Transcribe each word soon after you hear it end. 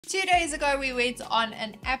2 days ago we went on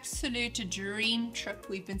an absolute dream trip.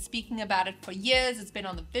 We've been speaking about it for years. It's been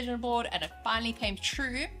on the vision board and it finally came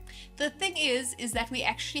true. The thing is that we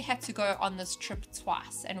actually had to go on this trip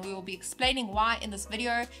twice, and we will be explaining why in this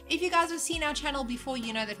video. If you guys have seen our channel before,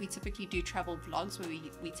 you know that we typically do travel vlogs where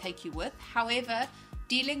we take you with. However,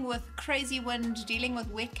 dealing with crazy wind, dealing with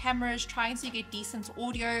wet cameras, trying to get decent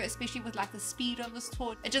audio, especially with like the speed of this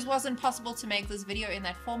tour, it just wasn't possible to make this video in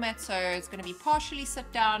that format. So it's going to be partially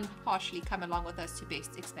sit down, partially come along with us to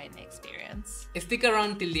best explain the experience. Stick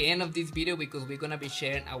around till the end of this video because we're gonna be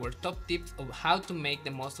sharing our top tips of how to make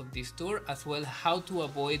the most of this tour, as well as how to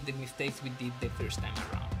avoid the mistakes we did the first time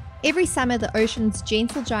around. Every summer, the ocean's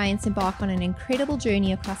gentle giants embark on an incredible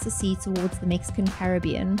journey across the sea towards the Mexican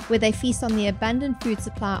Caribbean, where they feast on the abundant food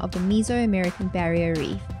supply of the Mesoamerican Barrier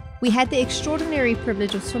Reef. We had the extraordinary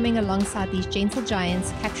privilege of swimming alongside these gentle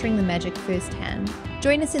giants, capturing the magic firsthand.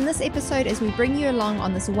 Join us in this episode as we bring you along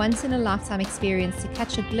on this once-in-a-lifetime experience to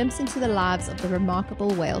catch a glimpse into the lives of the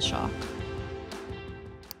remarkable whale shark.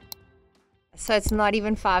 So it's not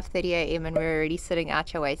even 5:30 a.m. and we're already sitting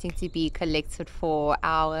out here waiting to be collected for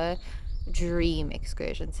our dream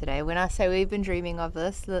excursion today. When I say we've been dreaming of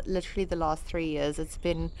this, literally the last 3 years, it's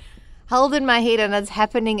been held in my head and it's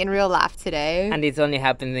happening in real life today. And it's only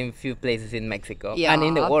happened in a few places in Mexico, yeah, and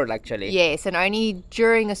in the world actually. Yes, and only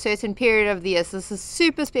during a certain period of the year. So this is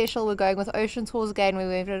super special. We're going with OceanTours again.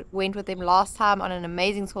 We went with them last time on an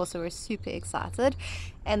amazing tour, so we're super excited.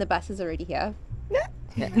 And the bus is already here.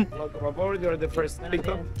 Welcome aboard, you're the first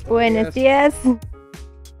pickup. Buenos dias.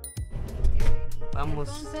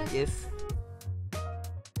 Vamos, yes.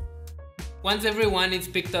 Once everyone is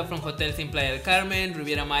picked up from hotels in Playa del Carmen,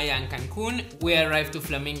 Riviera Maya and Cancun, we arrive to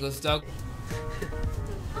Flamingo's dock.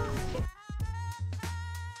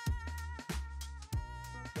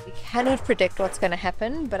 We cannot predict what's going to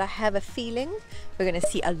happen, but I have a feeling we're going to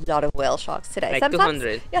see a lot of whale sharks today. Like sometimes,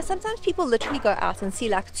 200. Yeah, sometimes people literally go out and see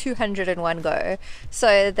like 200 in one go.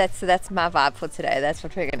 So that's my vibe for today. That's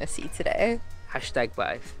what we're going to see today. Hashtag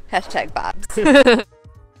vibes. Hashtag vibes.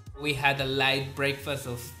 We had a light breakfast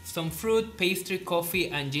of some fruit, pastry, coffee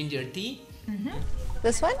and ginger tea. Mm-hmm.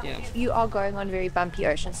 This one? Yeah. You are going on very bumpy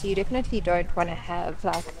ocean, so you definitely don't want to have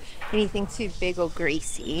like anything too big or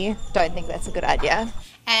greasy. Don't think that's a good idea.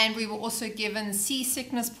 And we were also given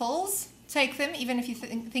seasickness pills. Take them, even if you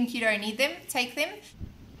think you don't need them, take them.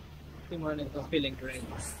 Good morning, I'm feeling great.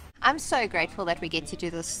 I'm so grateful that we get to do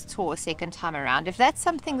this tour a second time around. If that's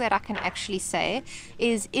something that I can actually say,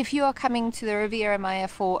 is if you are coming to the Riviera Maya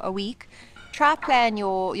for a week, try plan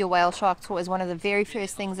your whale shark tour as one of the very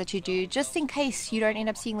first things that you do, just in case you don't end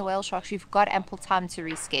up seeing the whale sharks. You've got ample time to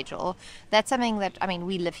reschedule. That's something that, I mean,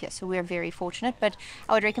 we live here, so we're very fortunate, but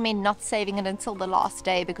I would recommend not saving it until the last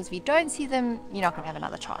day, because if you don't see them, you're not going to have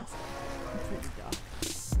another chance.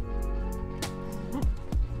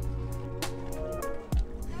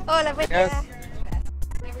 Hola, Yes.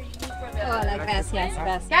 Hola, gracias,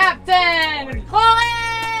 gracias. Captain!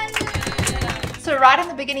 So right in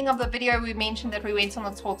the beginning of the video we mentioned that we went on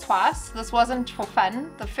the tour twice. This wasn't for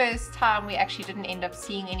fun. The first time we actually didn't end up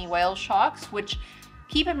seeing any whale sharks, which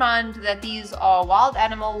keep in mind that these are wild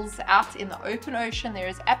animals out in the open ocean. There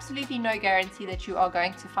is absolutely no guarantee that you are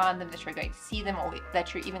going to find them, that you're going to see them, or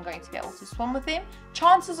that you're even going to be able to swim with them.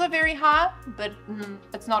 Chances are very high, but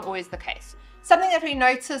it's not always the case. Something that we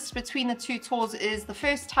noticed between the two tours is the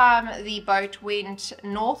first time the boat went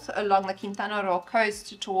north along the Quintana Roo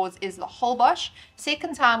coast towards Isla Holbox.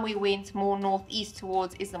 Second time we went more northeast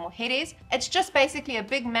towards Isla Mujeres. It's just basically a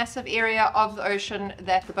big massive area of the ocean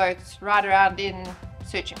that the boats ride around in,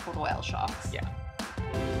 searching for the whale sharks. Yeah.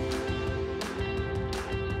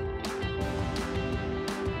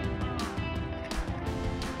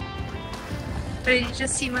 What did you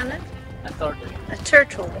just see, Manan? A turtle. A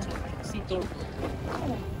turtle. Sea turtle.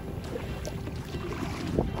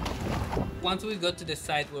 Once we got to the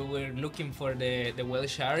site where we're looking for the whale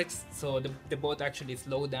sharks, so the boat actually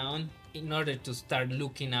slowed down in order to start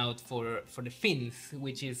looking out for the fins,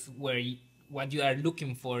 which is what you are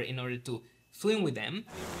looking for in order to swim with them.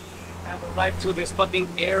 We have arrived to the spotting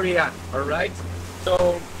area, alright?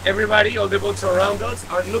 So everybody, all the boats around us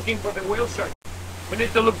are looking for the whale shark. We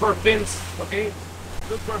need to look for fins, okay?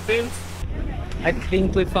 Look for fins. I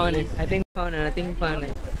think we found it. I think we found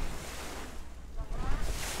it.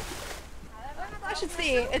 I should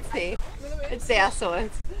see it. It's there. It's there. I saw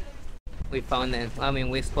it. We found them. I mean,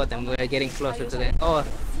 we spot them. We're getting closer to them. Oh,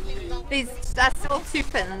 These are still two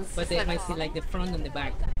fins. but they might see like the front and the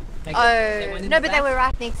back. Like Oh, no, but they were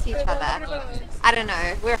right next to each other. I don't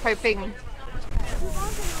know. We're hoping.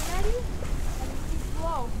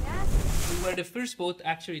 We were the first boat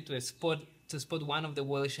actually to spot to spot one of the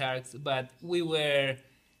whale sharks, but we were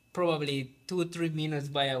probably 2-3 minutes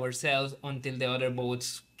by ourselves until the other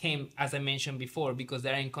boats came, as I mentioned before, because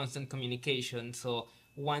they're in constant communication. So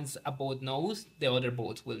once a boat knows, the other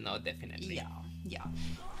boats will know definitely. Yeah, yeah.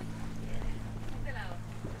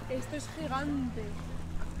 Esto es gigante.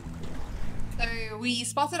 So we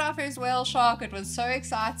spotted our first whale shark. It was so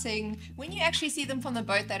exciting. When you actually see them from the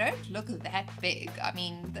boat, they don't look that big. I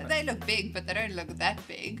mean, they look big, but they don't look that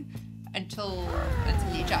big until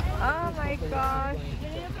you jump. Oh my gosh.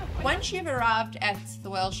 Once you've arrived at the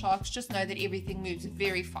whale sharks, just know that everything moves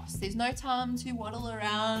very fast. There's no time to waddle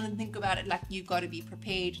around and think about it. Like, you've got to be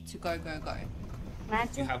prepared to go, go, go.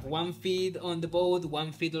 You have 1 feet on the boat,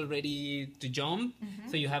 1 feet already to jump.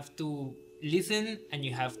 So you have to listen and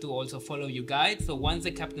you have to also follow your guide. So once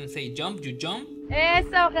the captain say jump, you jump.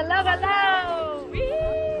 Eso, hello, hello.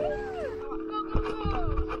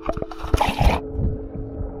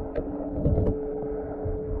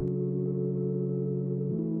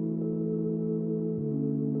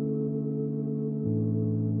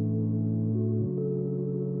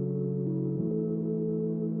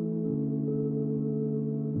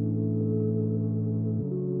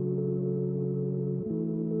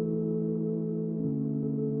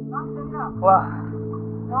 Go, go, go. Wow.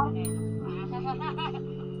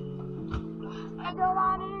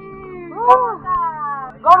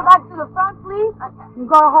 Go back to the front, please. You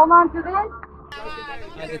gotta hold on to this.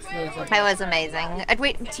 That was amazing.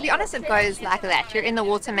 To be honest, it goes like that. You're in the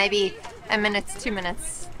water maybe a minute, 2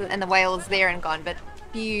 minutes, and the whale's there and gone. But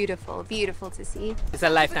beautiful, beautiful to see. It's a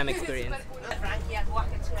lifetime experience.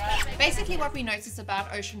 Basically, what we noticed about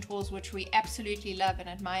OceanTours, which we absolutely love and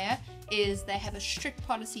admire, is they have a strict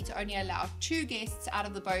policy to only allow 2 guests out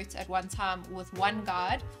of the boat at one time with 1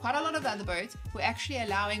 guide. Quite a lot of the other boats were actually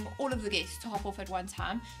allowing all of the guests to hop off at one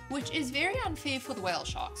time, which is very unfair for the whale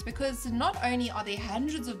sharks, because not only are there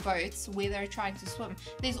hundreds of boats where they're trying to swim,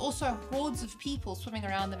 there's also hordes of people swimming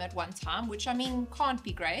around them at one time, which, I mean, can't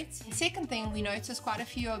be great. Second thing, we noticed quite a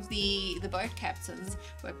few of the boat captains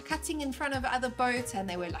were cutting in front of other boats, and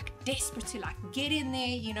they were like desperate to like get in there,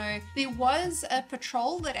 you know. There was a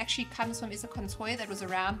patrol that actually comes from Isla Mujeres that was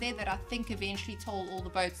around there that I think eventually told all the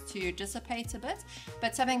boats to dissipate a bit.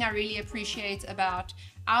 But something I really appreciate about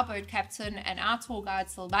our boat captain and our tour guide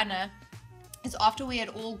Silvana is after we had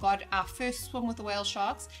all got our first swim with the whale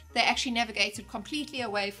sharks, they actually navigated completely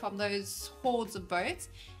away from those hordes of boats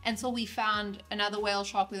until we found another whale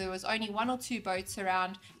shark where there was only 1 or 2 boats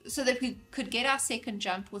around, so that we could get our second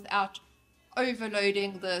jump without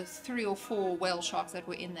overloading the 3 or 4 whale sharks that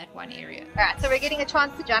were in that one area. Alright, so we're getting a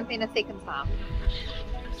chance to jump in a second time.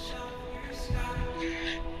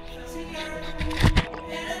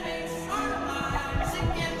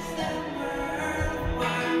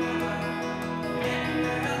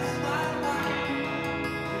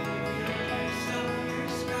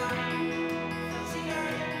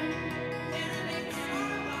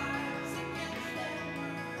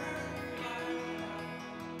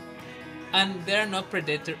 And they're not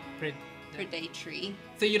predatory.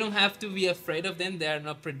 So you don't have to be afraid of them. They are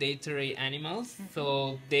not predatory animals,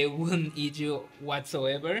 so they wouldn't eat you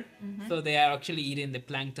whatsoever. So they are actually eating the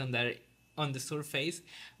plankton that are on the surface.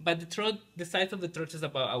 But the size of the throat is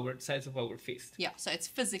about the size of our fist. Yeah, so it's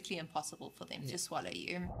physically impossible for them to swallow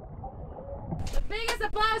you. The biggest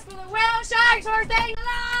applause for the whale sharks for staying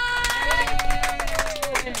alive!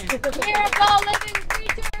 Miracle living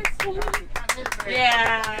creatures!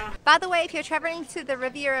 Yeah. By the way, if you're traveling to the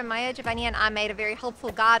Riviera Maya, Giovanni and I made a very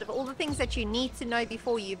helpful guide of all the things that you need to know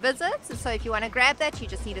before you visit. So if you want to grab that, you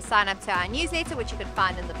just need to sign up to our newsletter, which you can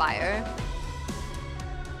find in the bio.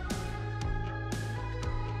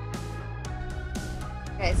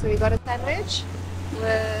 Okay, so we got a sandwich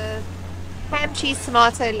with ham, cheese,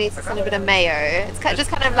 tomato, lettuce, and a bit of mayo. It's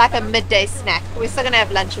just kind of like a midday snack. We're still going to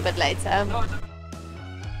have lunch a bit later.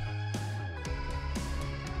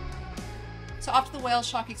 So after the whale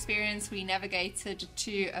shark experience, we navigated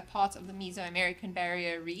to a part of the Mesoamerican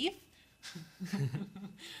Barrier Reef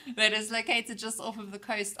that is located just off of the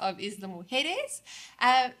coast of Isla Mujeres.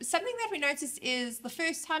 Something that we noticed is the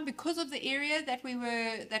first time, because of the area that we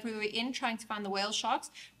were in trying to find the whale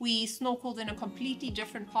sharks, we snorkeled in a completely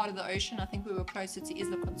different part of the ocean. I think we were closer to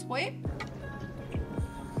Isla Contoy.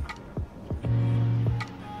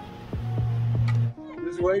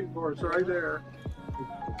 Just waiting for us right there.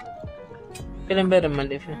 Feeling better,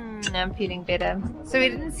 Malefa? I'm feeling better. So we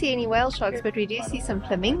didn't see any whale sharks, but we do see some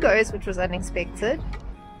flamingos, which was unexpected.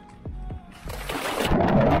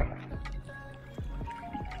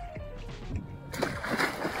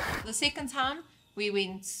 The second time we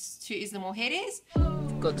went to Isla Mujeres.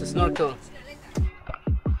 Got to snorkel.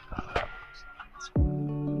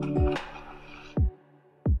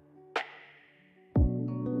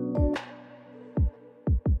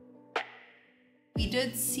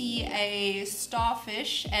 did see a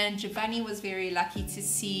starfish, and Giovanni was very lucky to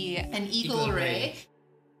see an eagle ray.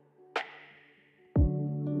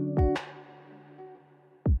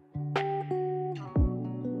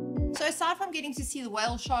 So aside from getting to see the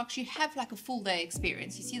whale sharks, you have like a full day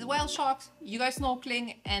experience. You see the whale sharks, you go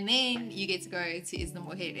snorkeling, and then you get to go to Isla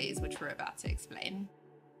Mujeres, which we're about to explain.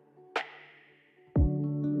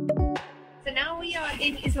 So now we are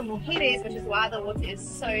in Isla Mujeres, which is why the water is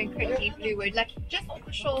so incredibly blue. We're like just off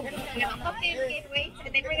the shore. We're gonna hop in, get wet,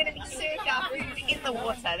 and then we're gonna be served our food in the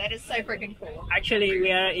water. That is so freaking cool. Actually,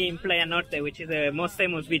 we are in Playa Norte, which is the most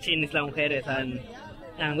famous beach in Isla Mujeres,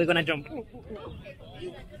 and we're gonna jump.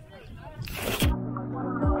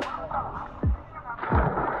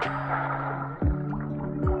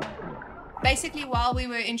 Basically, while we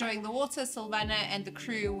were enjoying the water, Silvana and the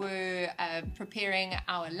crew were preparing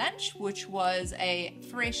our lunch, which was a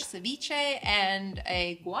fresh ceviche and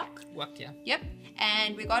a guac. Guac, yeah. Yep.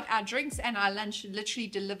 And we got our drinks and our lunch literally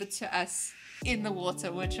delivered to us in the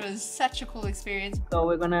water, which was such a cool experience. So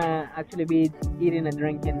we're gonna actually be eating a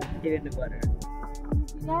drink and here in the water.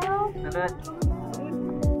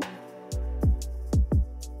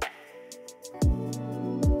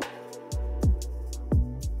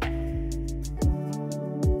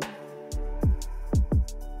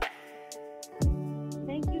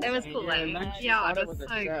 It was cool, yeah, it was so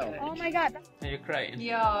good. Oh my god. Are you crying?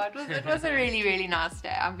 Yeah, it was a really, really nice day.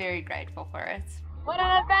 I'm very grateful for it. What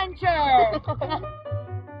an adventure!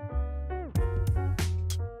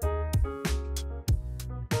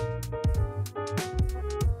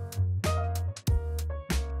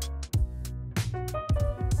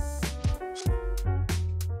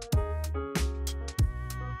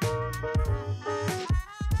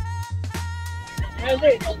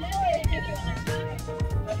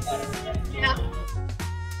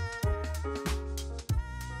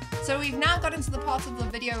 So we've now got into the part of the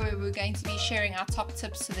video where we're going to be sharing our top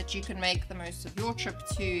tips so that you can make the most of your trip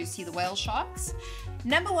to see the whale sharks.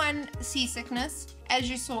 Number one, seasickness. As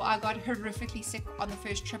you saw, I got horrifically sick on the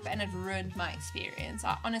first trip and it ruined my experience.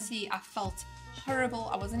 I felt horrible.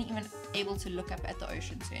 I wasn't even able to look up at the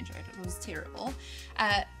ocean to enjoy it. It was terrible.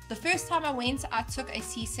 The first time I went, I took a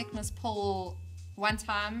seasickness pill one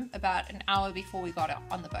time about an hour before we got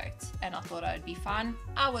on the boat, and I thought I would be fine.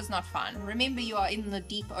 I was not fine. Remember, you are in the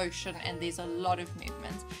deep ocean and there's a lot of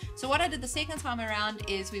movement. So what I did the second time around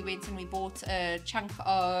is we went and we bought a chunk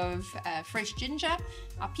of fresh ginger.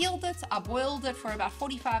 I peeled it, I boiled it for about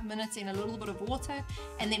 45 minutes in a little bit of water,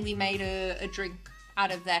 and then we made a drink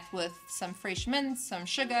out of that with some fresh mint, some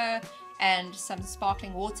sugar, and some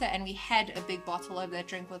sparkling water, and we had a big bottle of that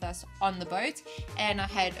drink with us on the boat, and I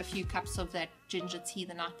had a few cups of that ginger tea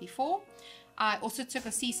the night before. I also took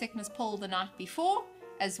a seasickness pill the night before,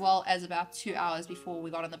 as well as about 2 hours before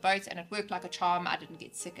we got on the boat, and it worked like a charm. I didn't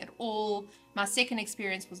get sick at all. My second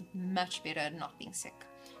experience was much better not being sick.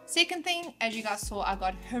 Second thing, as you guys saw, I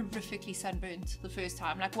got horrifically sunburned the first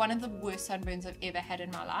time, like one of the worst sunburns I've ever had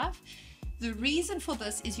in my life. The reason for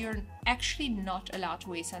this is you're actually not allowed to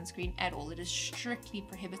wear sunscreen at all. It is strictly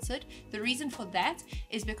prohibited. The reason for that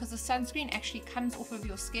is because the sunscreen actually comes off of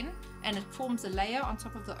your skin and it forms a layer on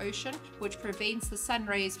top of the ocean, which prevents the sun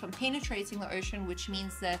rays from penetrating the ocean, which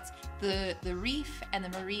means that the reef and the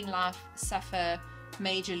marine life suffer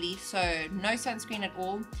majorly. So no sunscreen at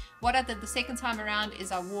all. What I did the second time around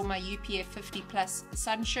is I wore my UPF 50 plus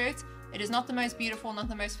sun shirt. It is not the most beautiful, not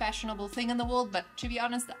the most fashionable thing in the world, but to be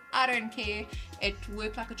honest, I don't care. It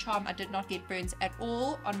worked like a charm. I did not get burns at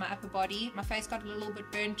all on my upper body. My face got a little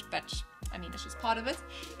bit burnt, but I mean, it's just part of it.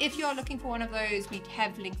 If you are looking for one of those, we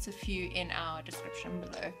have linked a few in our description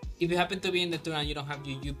below. If you happen to be in the tour and you don't have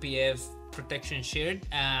your UPF protection shirt,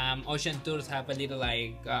 OceanTours have a little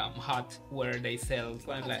hut where they sell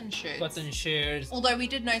cotton shirts. Although we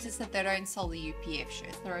did notice that they don't sell the UPF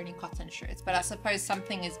shirts, they're only cotton shirts, but I suppose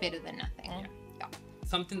something is better than nothing. Yeah.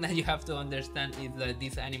 Something that you have to understand is that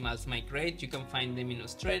these animals migrate. You can find them in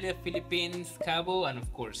Australia, Philippines, Cabo, and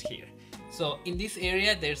of course here. So in this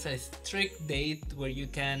area there's a strict date where you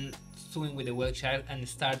can swim with the whale shark, and it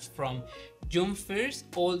starts from June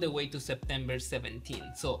 1st all the way to September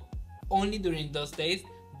 17th. So only during those days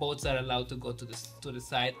boats are allowed to go to the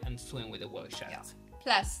side and swim with the whale sharks. Yeah.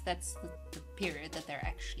 Plus, that's the period that they're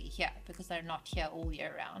actually here, because they're not here all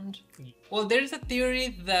year round. Well, there's a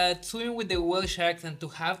theory that swimming with the whale sharks and to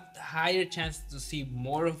have higher chance to see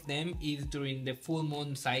more of them is during the full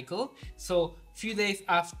moon cycle. So few days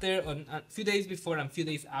after, few days before and few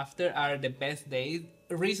days after are the best days.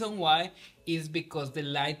 The reason why is because the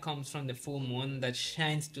light comes from the full moon that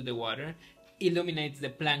shines to the water, illuminates the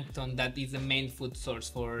plankton that is the main food source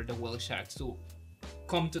for the whale sharks to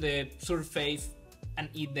come to the surface and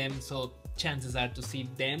eat them, so chances are to see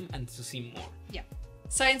them and to see more. Yeah.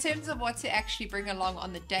 So in terms of what to actually bring along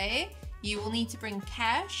on the day, you will need to bring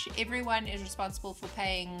cash. Everyone is responsible for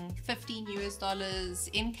paying $15 US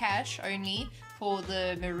in cash only for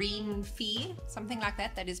the marine fee, something like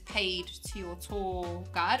that, that is paid to your tour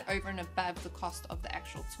guide over and above the cost of the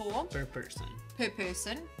actual tour. Per person. Per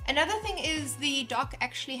person. Another thing is the dock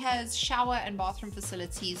actually has shower and bathroom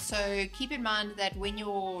facilities, so keep in mind that when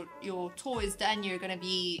your tour is done, you're going to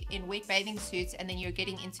be in wet bathing suits, and then you're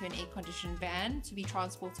getting into an air-conditioned van to be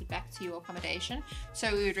transported back to your accommodation.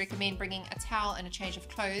 So we would recommend bringing a towel and a change of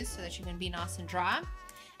clothes so that you can be nice and dry.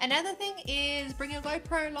 Another thing is bring your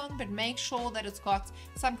GoPro along, but make sure that it's got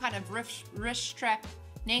some kind of wrist strap,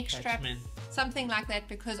 neck strap, something like that,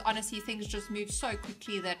 because honestly things just move so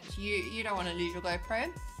quickly that you don't want to lose your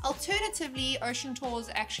GoPro. Alternatively, OceanTours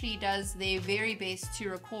actually does their very best to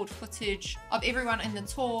record footage of everyone in the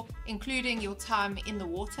tour, including your time in the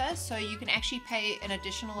water. So you can actually pay an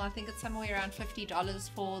additional, I think it's somewhere around $50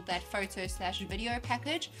 for that photo/video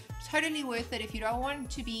package. Totally worth it if you don't want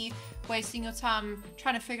to be wasting your time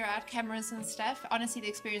trying to figure out cameras and stuff. Honestly, the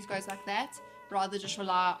experience goes like that. Rather just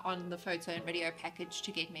rely on the photo and video package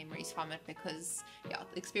to get memories from it, because yeah,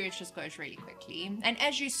 the experience just goes really quickly. And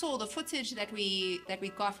as you saw, the footage that we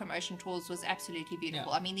got from OceanTours was absolutely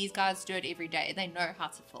beautiful. Yeah. I mean, these guys do it every day. They know how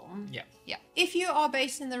to film. Yeah. If you are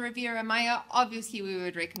based in the Riviera Maya, obviously we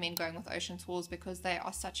would recommend going with OceanTours because they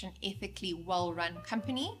are such an ethically well-run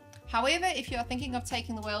company. However, if you are thinking of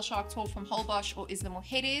taking the whale shark tour from Holbox or Isla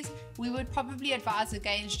Mujeres, we would probably advise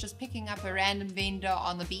against just picking up a random vendor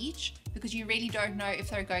on the beach, because you really don't know if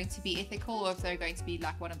they're going to be ethical or if they're going to be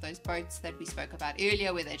like one of those boats that we spoke about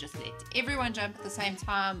earlier where they just let everyone jump at the same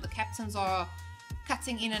time. The captains are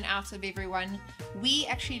cutting in and out of everyone. We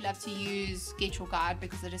actually love to use Get Your Guide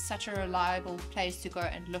because it is such a reliable place to go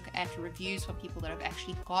and look at reviews from people that have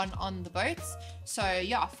actually gone on the boats. So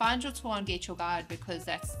yeah, find your tour on Get Your Guide because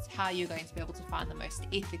that's how you're going to be able to find the most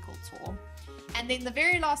ethical tour. And then the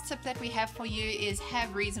very last tip that we have for you is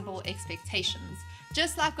have reasonable expectations.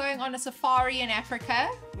 Just like going on a safari in Africa,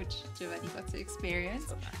 which Giovanni got to experience.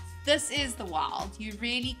 So nice. This is the wild. You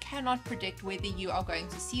really cannot predict whether you are going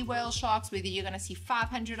to see whale sharks, whether you're going to see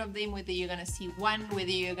 500 of them, whether you're going to see one,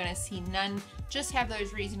 whether you're going to see none. Just have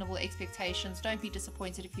those reasonable expectations. Don't be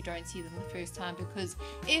disappointed if you don't see them the first time, because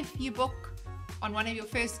if you book on one of your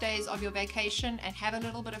first days of your vacation and have a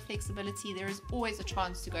little bit of flexibility, there is always a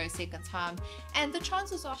chance to go a second time, and the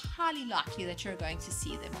chances are highly likely that you're going to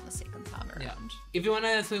see them on the second time around. Yeah. If you want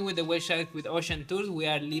to swim with the whale shark with OceanTours, we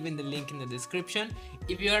are leaving the link in the description.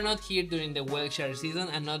 If you are not here during the whale shark season,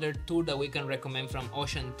 another tour that we can recommend from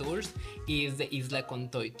OceanTours is the Isla con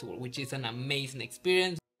Toy tour, which is an amazing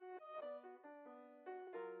experience.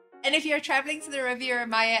 And if you're traveling to the Riviera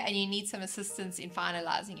Maya and you need some assistance in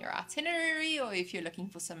finalizing your itinerary, or if you're looking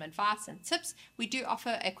for some advice and tips, we do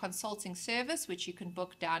offer a consulting service which you can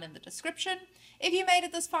book down in the description. If you made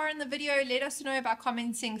it this far in the video, let us know by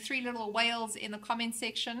commenting 3 little whales in the comment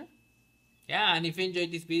section. Yeah, and if you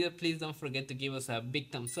enjoyed this video, please don't forget to give us a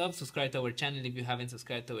big thumbs up, subscribe to our channel if you haven't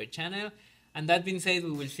subscribed to our channel. And that being said,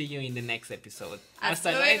 we will see you in the next episode.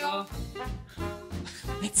 Hasta luego.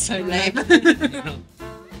 It's so lame.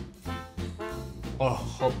 Or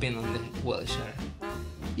hopping on the whale shark.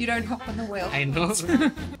 You don't hop on the whale. I know.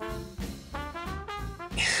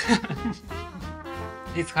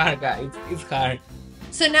 It's hard, guys. It's hard.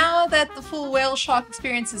 So now that the full whale shark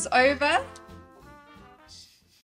experience is over,